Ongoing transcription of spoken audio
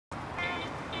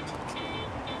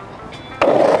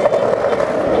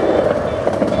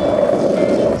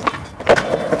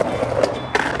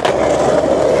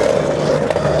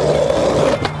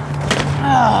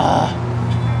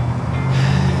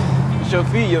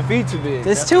your feet too big.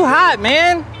 It's too hot,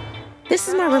 man. This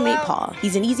is my roommate, Paul.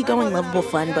 He's an easygoing, lovable,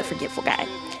 fun, but forgetful guy.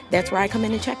 That's where I come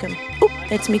in and check him. Oop,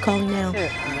 that's me calling now.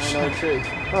 No trick.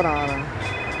 Hold on.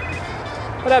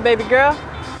 What up, baby girl?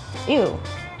 Ew,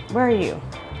 where are you?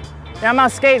 Yeah, I'm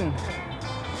out skating.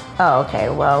 Oh, okay.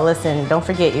 Well, listen, don't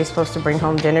forget you're supposed to bring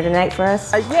home dinner tonight for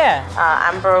us. Yeah.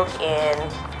 I'm broke and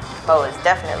Bo is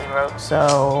definitely broke,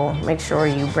 so make sure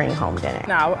you bring home dinner.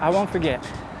 No, I won't forget.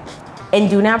 And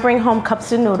do not bring home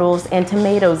cups of noodles and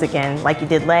tomatoes again like you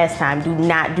did last time. Do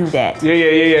not do that.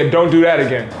 Yeah. Don't do that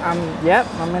again. Yep,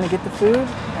 I'm gonna get the food,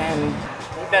 and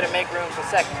you better make room for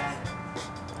seconds.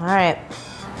 All right.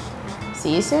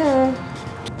 See you soon.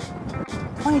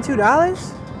 $22?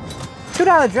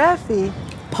 $2 draft fee?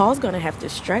 Paul's gonna have to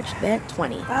stretch that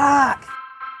 20. Fuck.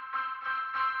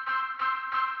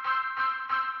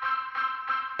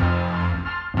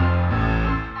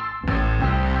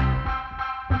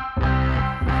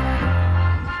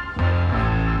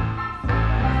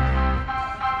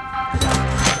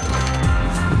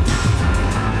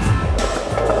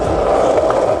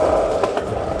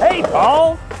 Hey,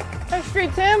 Paul! Hey,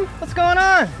 Street Tim, what's going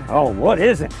on? Oh, what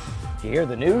is it? Did you hear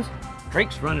the news?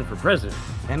 Drake's running for president.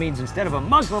 That means instead of a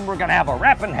Muslim, we're gonna have a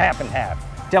rapping half and half.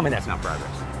 Tell me that's not progress.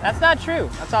 That's not true.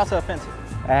 That's also offensive.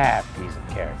 Ah, peas and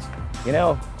carrots. You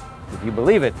know, if you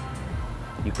believe it,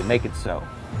 you can make it so.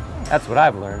 That's what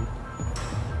I've learned.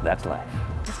 That's life.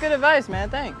 That's good advice, man.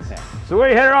 Thanks. Yeah. So where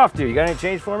you headed off to? You got any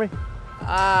change for me?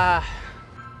 All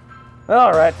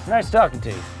right, nice talking to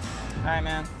you. right,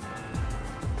 man.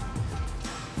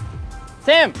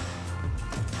 Tim!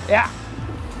 Yeah.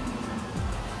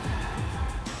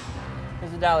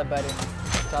 Here's $1, buddy.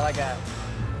 That's all I got.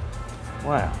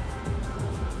 Wow.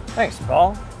 Thanks,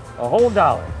 Paul. A whole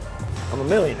 $1. I'm a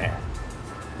millionaire.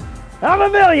 I'm a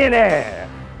millionaire!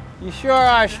 You sure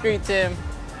are, Street Tim.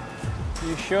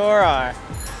 You sure are.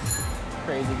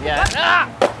 Crazy guy.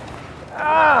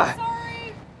 Ah!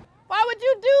 Sorry. Why would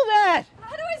you do that?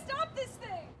 How do I stop this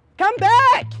thing? Come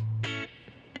back!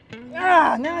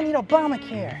 Ah, now I need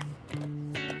Obamacare.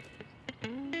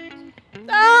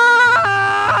 Ah!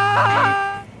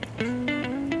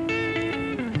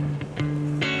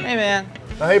 Hey, man.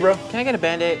 Hey, bro. Can I get a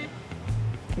Band-Aid?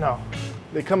 No,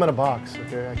 they come in a box,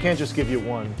 okay? I can't just give you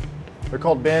one. They're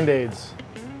called Band-Aids,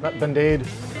 not Band-Aid.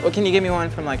 Well, can you give me one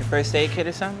from like a first aid kit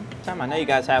or something? I know you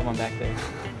guys have one back there.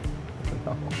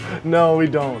 No, we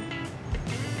don't.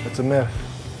 That's a myth.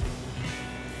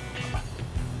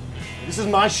 This is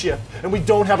my shift, and we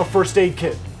don't have a first aid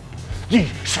kit. Ye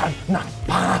shall not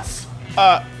pass.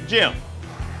 Jim.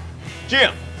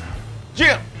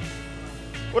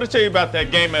 What I tell you about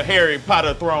that game of Harry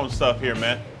Potter throne stuff here,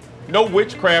 man? No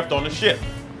witchcraft on the ship.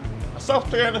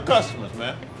 Self-care the customers,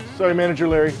 man. Sorry, Manager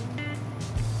Larry.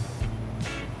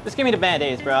 Just give me the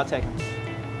Band-Aids, bro. I'll take them.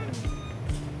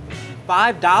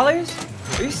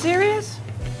 $5? Are you serious?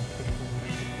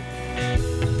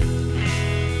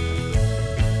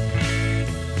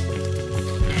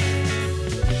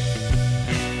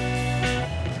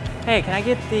 Hey, can I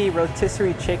get the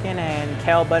rotisserie chicken and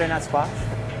kale butternut squash?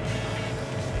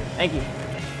 Thank you.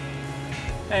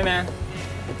 Hey, man.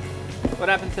 What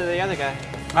happened to the other guy?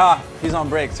 He's on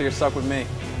break, so you're stuck with me.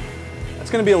 It's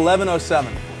gonna be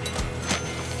 11:07.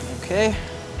 Okay.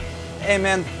 Hey,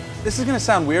 man, this is gonna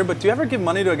sound weird, but do you ever give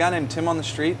money to a guy named Tim on the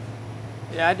street?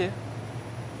 Yeah, I do.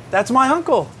 That's my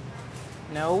uncle.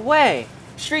 No way.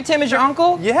 Street Tim is your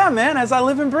uncle? Yeah, man, as I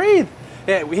live and breathe.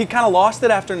 Yeah, he kind of lost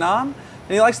it after Nam,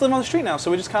 and he likes to live on the street now, so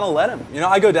we just kind of let him. You know,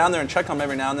 I go down there and check on him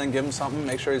every now and then, give him something,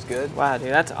 make sure he's good. Wow, dude,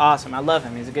 that's awesome. I love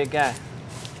him. He's a good guy.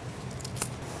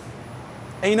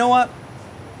 Hey, you know what?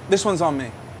 This one's on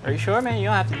me. Are you sure, man? You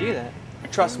don't have to do that.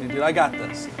 Trust me, dude, I got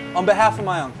this. On behalf of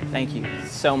my uncle. Thank you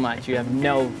so much. You have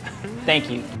no... Thank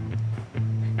you.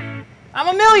 I'm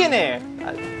a millionaire!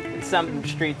 It's some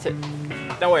street tip.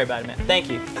 Don't worry about it, man. Thank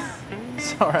you.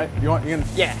 It's all right. You gonna...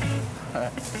 Yeah. All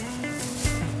right.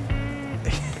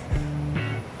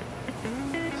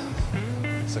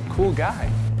 He's a cool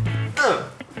guy.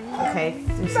 Okay.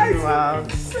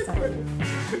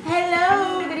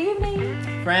 Hello, good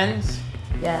evening. Friends,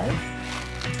 Yes.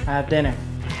 I have dinner.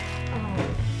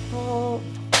 Oh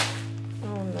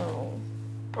no.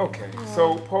 Okay,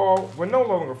 so Paul, we're no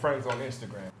longer friends on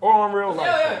Instagram or on real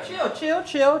life.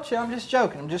 Chill. I'm just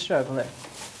joking. Look.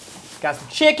 Got some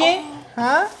chicken,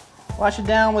 huh? Wash it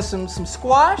down with some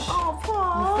squash. Oh,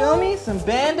 Paul. You feel me? Some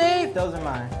Band-Aid. Those are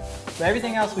mine. So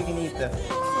everything else we can eat though.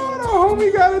 Oh, no,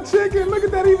 homie got a chicken. Look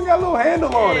at that, even got a little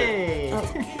handle on it. Hey.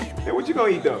 Hey, what you gonna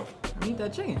eat though? Eat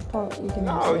that chicken. Paul, you can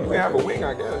No, you can have a wing,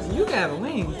 I guess. You can have a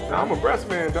wing. No, I'm a breast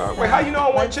man, dog. Wait, how you know I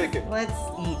want chicken? Let's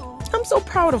eat. I'm so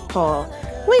proud of Paul.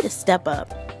 Way to step up.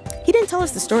 He didn't tell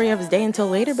us the story of his day until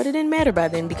later, but it didn't matter by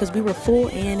then because we were full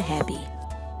and happy.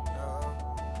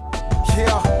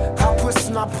 Yeah, I push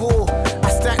and I pull. I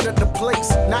stacked up the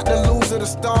plates, not to lose or the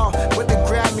star, but to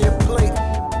grab me a plate.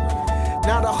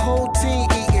 Now the whole team